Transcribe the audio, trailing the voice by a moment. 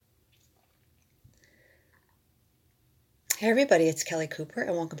Hey everybody, it's Kelly Cooper,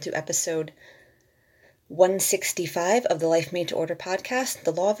 and welcome to episode 165 of the Life Made to Order podcast,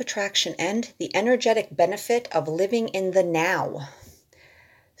 The Law of Attraction and the Energetic Benefit of Living in the Now.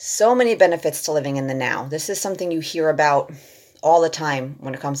 So many benefits to living in the now. This is something you hear about all the time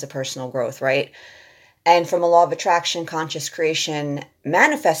when it comes to personal growth, right? And from a law of attraction, conscious creation,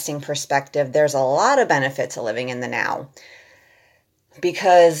 manifesting perspective, there's a lot of benefit to living in the now.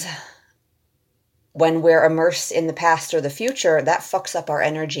 Because when we're immersed in the past or the future, that fucks up our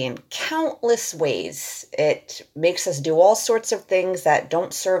energy in countless ways. It makes us do all sorts of things that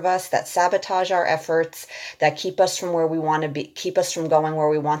don't serve us, that sabotage our efforts, that keep us from where we want to be, keep us from going where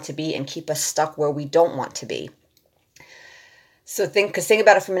we want to be, and keep us stuck where we don't want to be. So think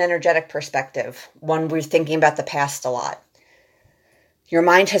about it from an energetic perspective when we're thinking about the past a lot. Your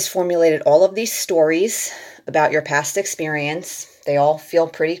mind has formulated all of these stories about your past experience. They all feel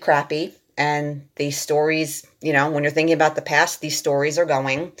pretty crappy. And these stories, when you're thinking about the past, these stories are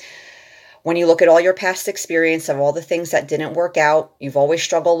going. When you look at all your past experience of all the things that didn't work out, you've always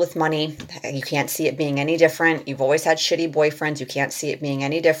struggled with money. You can't see it being any different. You've always had shitty boyfriends. You can't see it being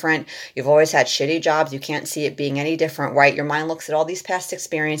any different. You've always had shitty jobs. You can't see it being any different, right? Your mind looks at all these past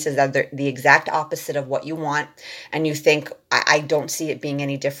experiences that are the exact opposite of what you want. And you think, I don't see it being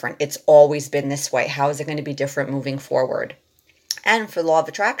any different. It's always been this way. How is it going to be different moving forward? And for law of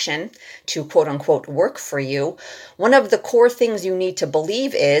attraction to quote unquote work for you, one of the core things you need to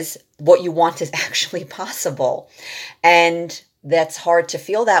believe is what you want is actually possible. And that's hard to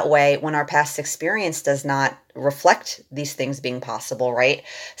feel that way when our past experience does not reflect these things being possible, right?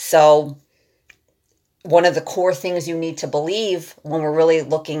 So one of the core things you need to believe when we're really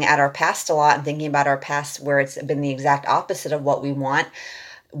looking at our past a lot and thinking about our past where it's been the exact opposite of what we want,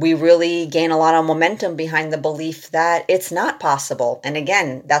 we really gain a lot of momentum behind the belief that it's not possible. And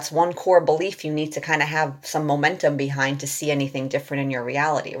again, that's one core belief you need to kind of have some momentum behind to see anything different in your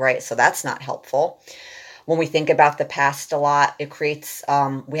reality, right? So that's not helpful. When we think about the past a lot, it creates,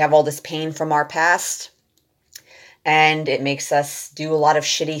 we have all this pain from our past, and it makes us do a lot of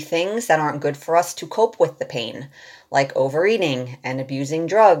shitty things that aren't good for us to cope with the pain, like overeating and abusing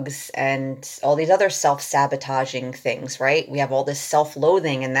drugs and all these other self-sabotaging things, right? We have all this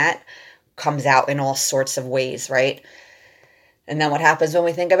self-loathing, and that comes out in all sorts of ways, right? And then what happens when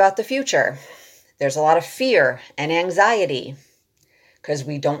we think about the future? There's a lot of fear and anxiety because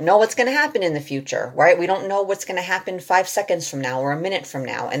we don't know what's going to happen in the future, right? We don't know what's going to happen 5 seconds from now or a minute from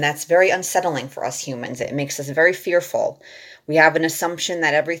now. And that's very unsettling for us humans. It makes us very fearful. We have an assumption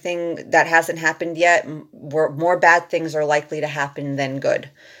that everything that hasn't happened yet, more bad things are likely to happen than good.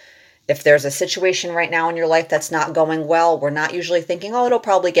 If there's a situation right now in your life that's not going well, we're not usually thinking, oh, it'll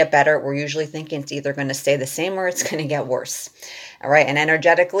probably get better. We're usually thinking it's either going to stay the same or it's going to get worse. All right. And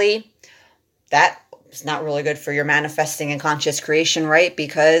energetically, that it's not really good for your manifesting and conscious creation, right?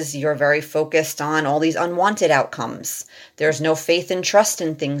 Because you're very focused on all these unwanted outcomes. There's no faith and trust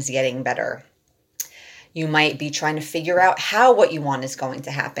in things getting better. You might be trying to figure out how what you want is going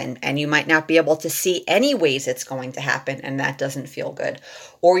to happen, and you might not be able to see any ways it's going to happen, and that doesn't feel good.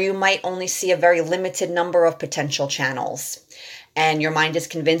 Or you might only see a very limited number of potential channels, and your mind is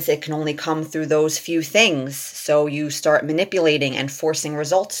convinced it can only come through those few things. So you start manipulating and forcing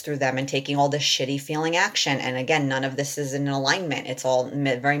results through them and taking all this shitty feeling action. And again, none of this is in alignment. It's all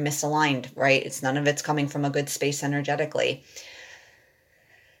very misaligned, right? None of it's coming from a good space energetically.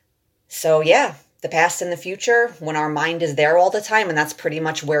 So yeah, the past and the future, when our mind is there all the time, and that's pretty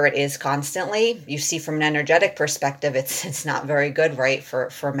much where it is constantly, you see from an energetic perspective, it's not very good, right,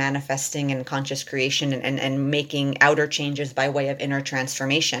 for manifesting and conscious creation and making outer changes by way of inner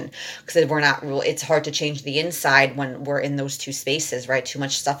transformation. Because it's hard to change the inside when we're in those two spaces, right? Too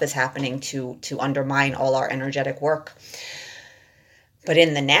much stuff is happening to undermine all our energetic work. But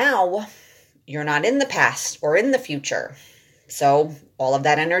in the now, you're not in the past or in the future. So all of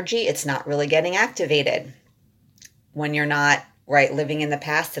that energy, it's not really getting activated. When you're not, right, living in the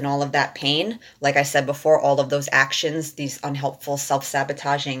past and all of that pain, like I said before, all of those actions, these unhelpful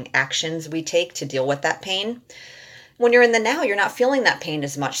self-sabotaging actions we take to deal with that pain. When you're in the now, you're not feeling that pain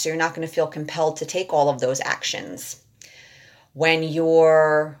as much, so you're not going to feel compelled to take all of those actions. When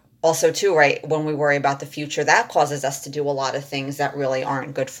you're also too, right, when we worry about the future, that causes us to do a lot of things that really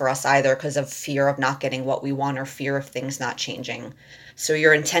aren't good for us either because of fear of not getting what we want or fear of things not changing. So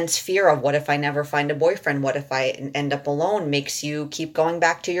your intense fear of what if I never find a boyfriend? What if I end up alone makes you keep going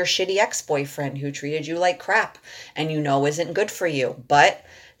back to your shitty ex-boyfriend who treated you like crap and isn't good for you. But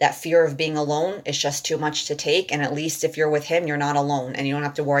that fear of being alone is just too much to take. And at least if you're with him, you're not alone and you don't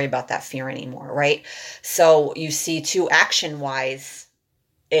have to worry about that fear anymore, right? So you see too, action-wise,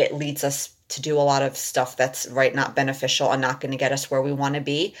 it leads us to do a lot of stuff that's not beneficial and not going to get us where we want to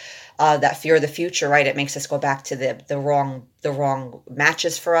be. That fear of the future, right? It makes us go back to the wrong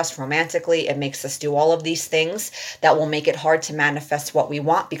matches for us romantically. It makes us do all of these things that will make it hard to manifest what we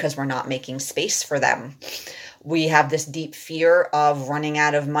want because we're not making space for them. We have this deep fear of running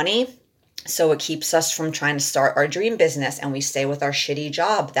out of money. So it keeps us from trying to start our dream business, and we stay with our shitty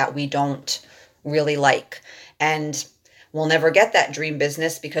job that we don't really like. And we'll never get that dream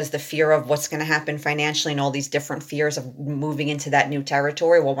business because the fear of what's going to happen financially and all these different fears of moving into that new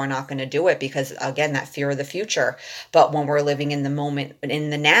territory, well, we're not going to do it because, again, that fear of the future. But when we're living in the moment, in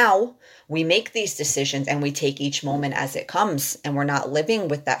the now, we make these decisions and we take each moment as it comes, and we're not living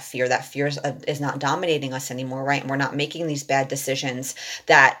with that fear. That fear is not dominating us anymore, right? And we're not making these bad decisions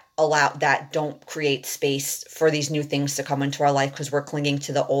that don't create space for these new things to come into our life because we're clinging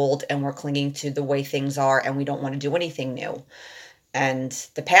to the old and we're clinging to the way things are, and we don't want to do anything new. And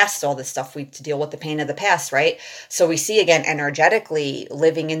the past, all this stuff, we to deal with the pain of the past, right? So we see, again, energetically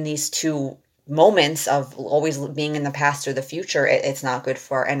living in these two moments of always being in the past or the future. It's not good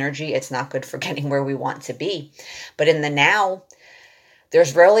for our energy. It's not good for getting where we want to be. But in the now,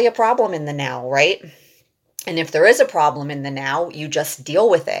 there's rarely a problem in the now, right? And if there is a problem in the now, you just deal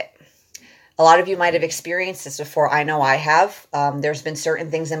with it. A lot of you might have experienced this before. I know I have. There's been certain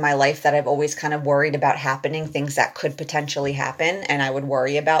things in my life that I've always kind of worried about happening, things that could potentially happen, and I would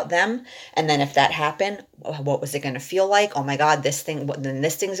worry about them. And then if that happened, what was it going to feel like? Oh my God, then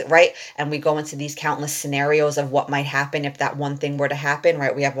this thing's right. And we go into these countless scenarios of what might happen if that one thing were to happen,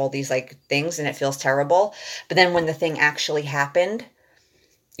 right? We have all these things and it feels terrible. But then when the thing actually happened,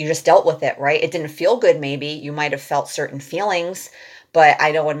 you just dealt with it, right? It didn't feel good. Maybe you might have felt certain feelings, but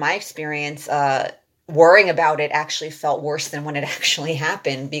I know in my experience, worrying about it actually felt worse than when it actually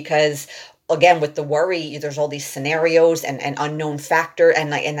happened because, again, with the worry, there's all these scenarios and an unknown factor,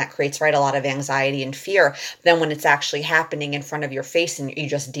 and that creates, right, a lot of anxiety and fear. Then when it's actually happening in front of your face and you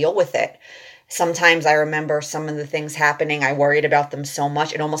just deal with it. Sometimes I remember some of the things happening, I worried about them so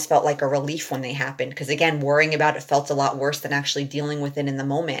much, it almost felt like a relief when they happened. Because again, worrying about it felt a lot worse than actually dealing with it in the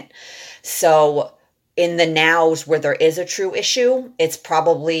moment. So in the nows where there is a true issue, it's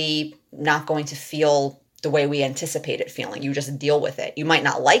probably not going to feel the way we anticipate it feeling. You just deal with it. You might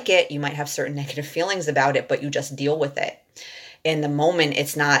not like it. You might have certain negative feelings about it, but you just deal with it. In the moment,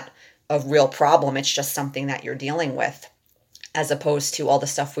 it's not a real problem. It's just something that you're dealing with, as opposed to all the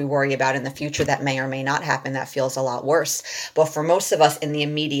stuff we worry about in the future that may or may not happen that feels a lot worse. But for most of us in the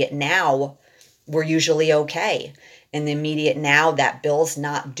immediate now, we're usually okay. In the immediate now, that bill's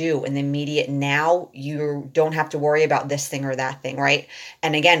not due. In the immediate now, you don't have to worry about this thing or that thing, right?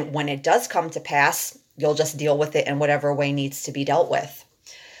 And again, when it does come to pass, you'll just deal with it in whatever way needs to be dealt with.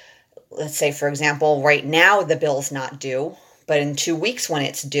 Let's say, for example, right now the bill's not due, but in 2 weeks when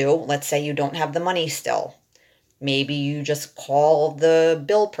it's due, let's say you don't have the money still. Maybe you just call the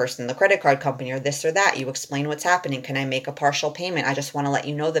bill person, the credit card company, or this or that. You explain what's happening. Can I make a partial payment? I just want to let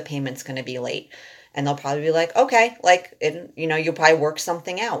you know the payment's going to be late. And they'll probably be like, okay, you'll probably work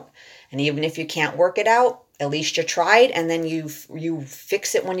something out. And even if you can't work it out, at least you tried, and then you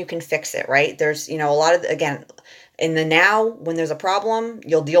fix it when you can fix it, right? There's, a lot of, again, in the now, when there's a problem,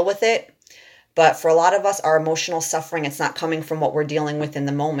 you'll deal with it. But for a lot of us, our emotional suffering, it's not coming from what we're dealing with in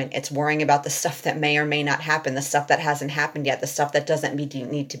the moment. It's worrying about the stuff that may or may not happen, the stuff that hasn't happened yet, the stuff that doesn't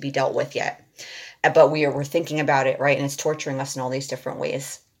need to be dealt with yet. But we're thinking about it, right? And it's torturing us in all these different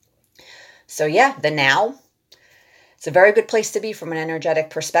ways. So yeah, the now, it's a very good place to be from an energetic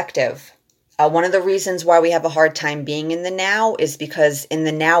perspective. One of the reasons why we have a hard time being in the now is because in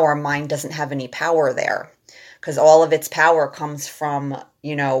the now, our mind doesn't have any power there. Because all of its power comes from,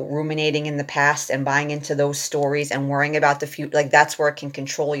 ruminating in the past and buying into those stories and worrying about the future. That's where it can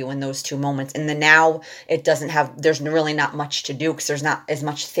control you in those 2 moments. In the now, there's really not much to do because there's not as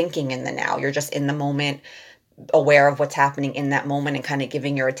much thinking in the now. You're just in the moment, aware of what's happening in that moment and kind of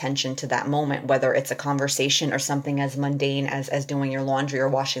giving your attention to that moment, whether it's a conversation or something as mundane as doing your laundry or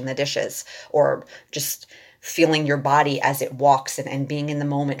washing the dishes, or just feeling your body as it walks and being in the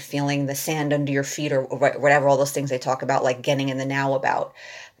moment, feeling the sand under your feet or whatever, all those things they talk about, like getting in the now about.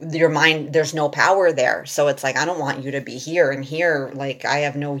 Your mind, there's no power there. So it's like, I don't want you to be here and here. I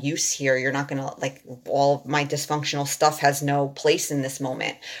have no use here. You're not going to, all of my dysfunctional stuff has no place in this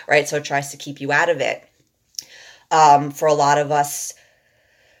moment, right? So it tries to keep you out of it. For a lot of us,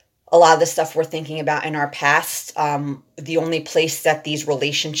 a lot of the stuff we're thinking about in our past, the only place that these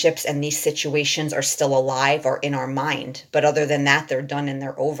relationships and these situations are still alive are in our mind. But other than that, they're done and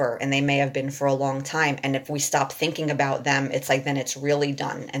they're over, and they may have been for a long time. And if we stop thinking about them, it's then it's really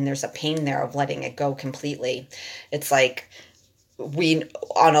done. And there's a pain there of letting it go completely. It's like we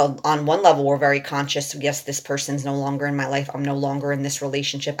on one level we're very conscious, yes, this person's no longer in my life, I'm no longer in this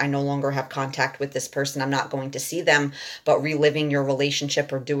relationship, I no longer have contact with this person, I'm not going to see them. But reliving your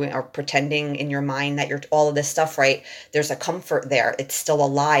relationship or doing or pretending in your mind that you're all of this stuff, right, there's a comfort there, it's still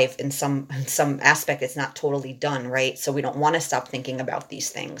alive in some aspect, it's not totally done, right? So we don't want to stop thinking about these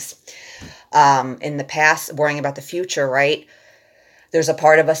things. In the past, worrying about the future, right? There's a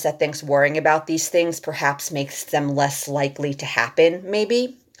part of us that thinks worrying about these things perhaps makes them less likely to happen,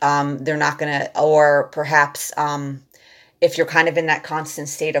 maybe. They're not going to, or perhaps if you're kind of in that constant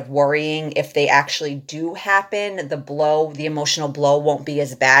state of worrying, if they actually do happen, the emotional blow won't be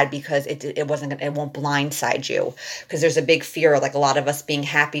as bad because it won't blindside you. Because there's a big fear, like a lot of us being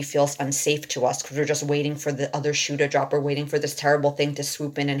happy feels unsafe to us because we're just waiting for the other shoe to drop, or waiting for this terrible thing to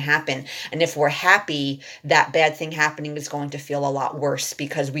swoop in and happen. And if we're happy, that bad thing happening is going to feel a lot worse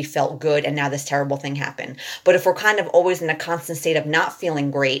because we felt good and now this terrible thing happened. But if we're kind of always in a constant state of not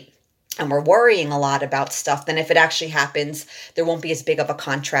feeling great, and we're worrying a lot about stuff, then if it actually happens, there won't be as big of a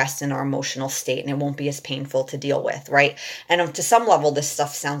contrast in our emotional state, and it won't be as painful to deal with, right? And to some level, this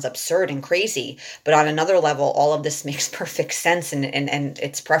stuff sounds absurd and crazy, but on another level, all of this makes perfect sense, and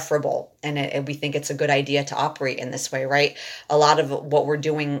it's preferable, and we think it's a good idea to operate in this way, right? A lot of what we're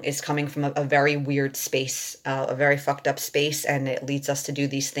doing is coming from a very weird space, a very fucked up space, and it leads us to do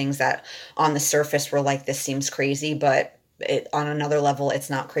these things that on the surface we're like, this seems crazy, but on another level, it's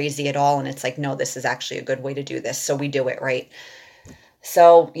not crazy at all. And it's like, no, this is actually a good way to do this. So we do it, right?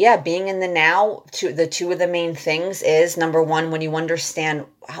 So yeah, being in the now, the two of the main things is, number one, when you understand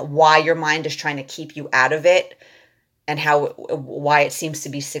why your mind is trying to keep you out of it, and why it seems to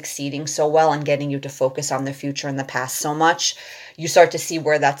be succeeding so well and getting you to focus on the future and the past so much, you start to see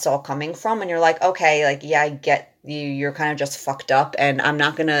where that's all coming from, and you're like, okay, like, yeah, I get you're kind of just fucked up, and I'm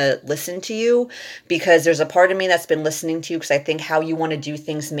not going to listen to you, because there's a part of me that's been listening to you because I think how you want to do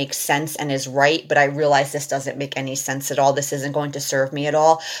things makes sense and is right, but I realize this doesn't make any sense at all. This isn't going to serve me at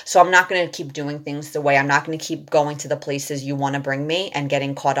all. So I'm not going to keep doing things the way, I'm not going to keep going to the places you want to bring me and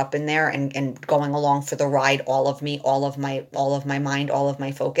getting caught up in there and going along for the ride, all of me, all of my mind, all of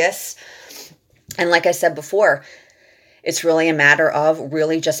my focus. And like I said before, it's really a matter of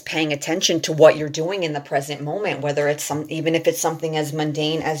really just paying attention to what you're doing in the present moment, whether it's even if it's something as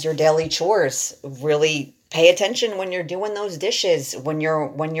mundane as your daily chores. Really pay attention when you're doing those dishes, when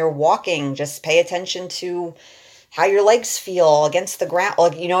you're walking, just pay attention to how your legs feel against the ground.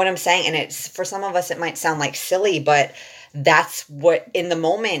 Like, you know what I'm saying? And it's, for some of us, it might sound like silly, but that's what, in the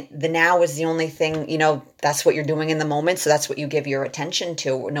moment, the now is the only thing, that's what you're doing in the moment. So that's what you give your attention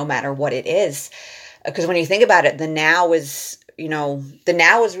to, no matter what it is. Because when you think about it, the now is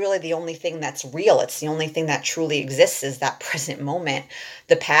really the only thing that's real. It's the only thing that truly exists, is that present moment.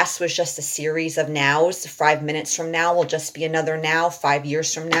 The past was just a series of nows. 5 minutes from now will just be another now. 5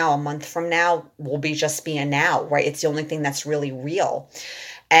 years from now, a month from now will just be a now, right? It's the only thing that's really real.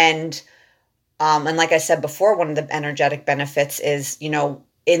 And like I said before, one of the energetic benefits is,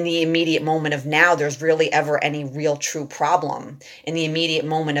 in the immediate moment of now, there's really ever any real true problem. In the immediate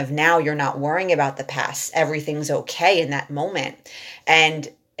moment of now, you're not worrying about the past. Everything's okay in that moment. And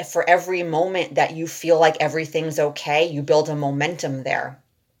for every moment that you feel like everything's okay, you build a momentum there.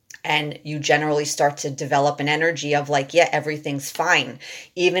 And you generally start to develop an energy of like, yeah, everything's fine.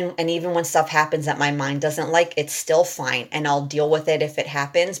 Even when stuff happens that my mind doesn't like, it's still fine. And I'll deal with it if it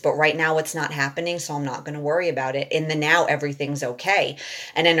happens. But right now it's not happening, so I'm not going to worry about it. In the now, everything's okay.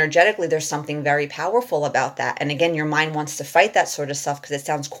 And energetically, there's something very powerful about that. And again, your mind wants to fight that sort of stuff because it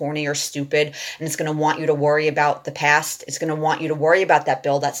sounds corny or stupid. And it's going to want you to worry about the past. It's going to want you to worry about that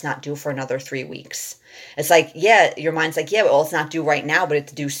bill that's not due for another 3 weeks. It's like, yeah, your mind's like, yeah, well, it's not due right now, but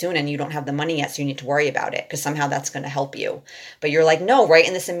it's due soon, and you don't have the money yet, so you need to worry about it because somehow that's going to help you. But you're like, no, right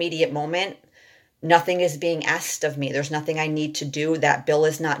in this immediate moment, nothing is being asked of me. There's nothing I need to do. That bill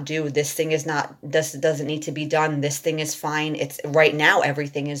is not due. This thing is not, this doesn't need to be done. This thing is fine. It's right now,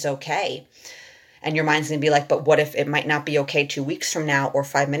 everything is okay. And your mind's going to be like, but what if it might not be okay 2 weeks from now or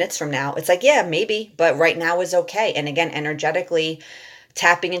 5 minutes from now? It's like, yeah, maybe, but right now is okay. And again, energetically,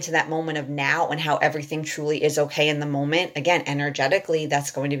 tapping into that moment of now and how everything truly is okay in the moment. Again, energetically,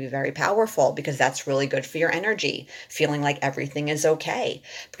 that's going to be very powerful because that's really good for your energy, feeling like everything is okay,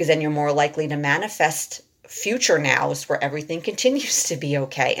 because then you're more likely to manifest future nows where everything continues to be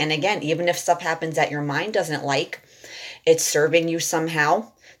okay. And again, even if stuff happens that your mind doesn't like, it's serving you somehow.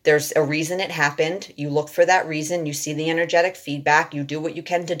 There's a reason it happened. You look for that reason. You see the energetic feedback. You do what you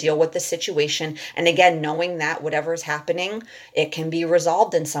can to deal with the situation. And again, knowing that whatever is happening, it can be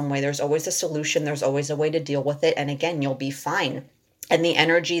resolved in some way. There's always a solution. There's always a way to deal with it. And again, you'll be fine. And the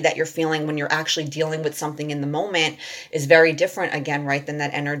energy that you're feeling when you're actually dealing with something in the moment is very different again, right, than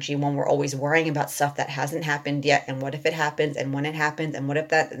that energy when we're always worrying about stuff that hasn't happened yet. And what if it happens? And when it happens? And what if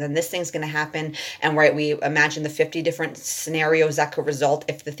then this thing's going to happen? And right, we imagine the 50 different scenarios that could result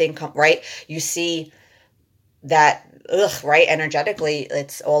if the thing comes, right? You see that, right, energetically,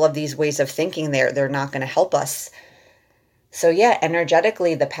 it's all of these ways of thinking they're not going to help us. So yeah,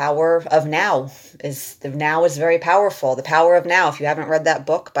 energetically, the power of now is very powerful. The Power of Now. If you haven't read that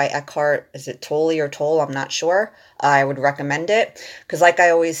book by Eckhart, is it Tolle or Tolle? I'm not sure. I would recommend it because, like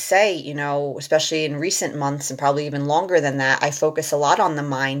I always say, especially in recent months and probably even longer than that, I focus a lot on the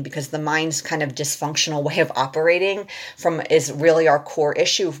mind because the mind's kind of dysfunctional way of operating is really our core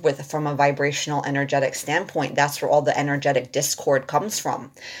issue from a vibrational energetic standpoint. That's where all the energetic discord comes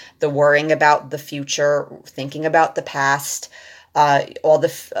from. The worrying about the future, thinking about the past,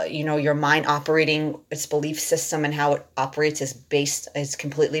 your mind operating its belief system and how it operates is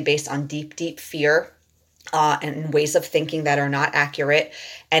completely based on deep, deep fear. And ways of thinking that are not accurate.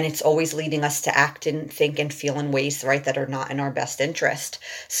 And it's always leading us to act and think and feel in ways, right, that are not in our best interest.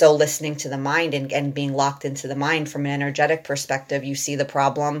 So listening to the mind and being locked into the mind from an energetic perspective, you see the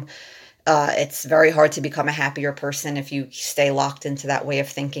problem. It's very hard to become a happier person if you stay locked into that way of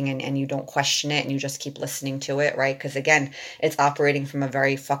thinking and you don't question it and you just keep listening to it, right? Because again, it's operating from a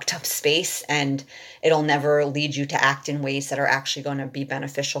very fucked up space and it'll never lead you to act in ways that are actually going to be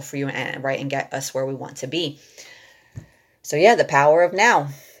beneficial for you and get us where we want to be. So yeah, the power of now.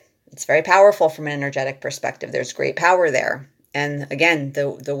 It's very powerful from an energetic perspective. There's great power there. And again,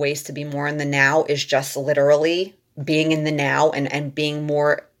 the ways to be more in the now is just literally being in the now and being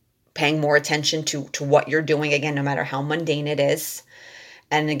more paying more attention to what you're doing, again, no matter how mundane it is.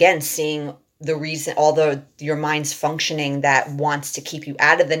 And again, seeing the reason, your mind's functioning that wants to keep you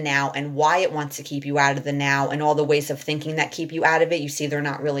out of the now and why it wants to keep you out of the now and all the ways of thinking that keep you out of it. You see they're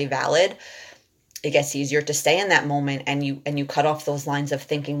not really valid. It gets easier to stay in that moment and you cut off those lines of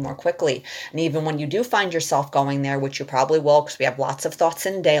thinking more quickly. And even when you do find yourself going there, which you probably will, because we have lots of thoughts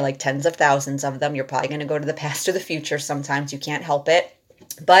in a day, like tens of thousands of them, you're probably going to go to the past or the future. Sometimes you can't help it.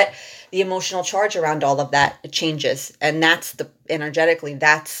 But the emotional charge around all of that, it changes. And energetically,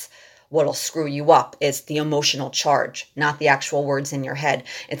 that's what'll screw you up is the emotional charge, not the actual words in your head.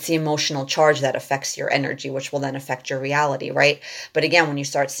 It's the emotional charge that affects your energy, which will then affect your reality, right? But again, when you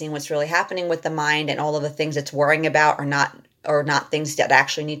start seeing what's really happening with the mind and all of the things it's worrying about are not things that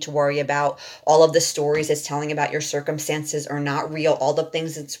actually need to worry about. All of the stories it's telling about your circumstances are not real. All the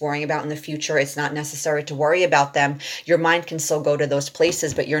things it's worrying about in the future, it's not necessary to worry about them. Your mind can still go to those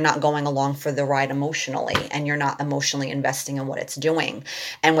places, but you're not going along for the ride emotionally, and you're not emotionally investing in what it's doing.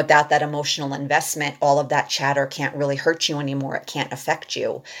 And without that emotional investment, all of that chatter can't really hurt you anymore. It can't affect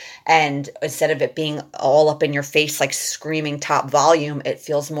you. And instead of it being all up in your face, like screaming top volume, it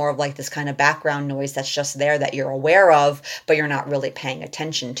feels more of like this kind of background noise that's just there that you're aware of, but you're not really paying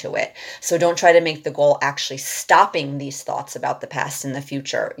attention to it. So don't try to make the goal actually stopping these thoughts about the past and the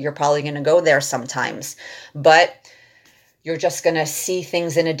future. You're probably going to go there sometimes, but you're just going to see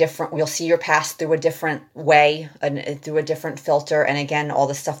things you'll see your past through a different way and through a different filter. And again, all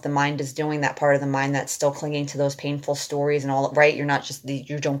the stuff the mind is doing, that part of the mind that's still clinging to those painful stories and all, right? You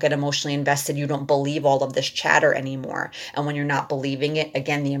don't get emotionally invested. You don't believe all of this chatter anymore. And when you're not believing it,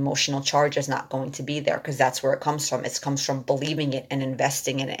 again, the emotional charge is not going to be there because that's where it comes from. It comes from believing it and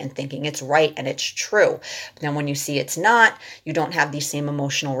investing in it and thinking it's right and it's true. But then when you see it's not, you don't have these same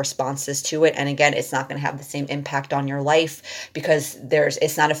emotional responses to it. And again, it's not going to have the same impact on your life because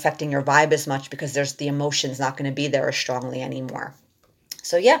it's not affecting your vibe as much because the emotion's not going to be there as strongly anymore.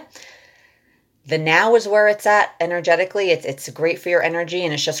 So yeah, the now is where it's at energetically. It's great for your energy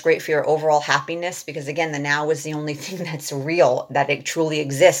and it's just great for your overall happiness because again, the now is the only thing that's real, that it truly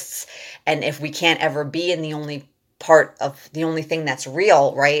exists. And if we can't ever be in the only part of the only thing that's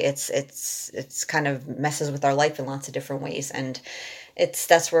real, right? It's kind of messes with our life in lots of different ways. And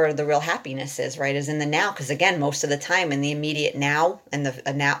that's where the real happiness is, right? Is in the now. Because again, most of the time in the immediate now and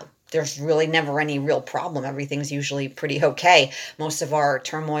the now, there's really never any real problem. Everything's usually pretty okay. Most of our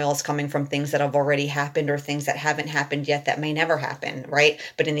turmoil is coming from things that have already happened or things that haven't happened yet that may never happen, right?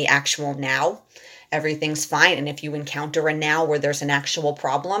 But in the actual now, everything's fine. And if you encounter a now where there's an actual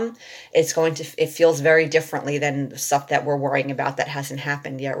problem, it feels very differently than stuff that we're worrying about that hasn't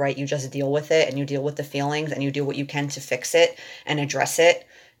happened yet, right? You just deal with it and you deal with the feelings and you do what you can to fix it and address it.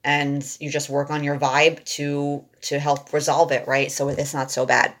 And you just work on your vibe to help resolve it, right? So it's not so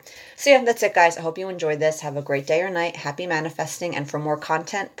bad. So yeah, that's it, guys. I hope you enjoyed this. Have a great day or night. Happy manifesting. And for more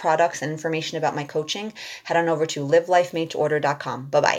content, products, and information about my coaching, head on over to livelifemadetorder.com. Bye-bye.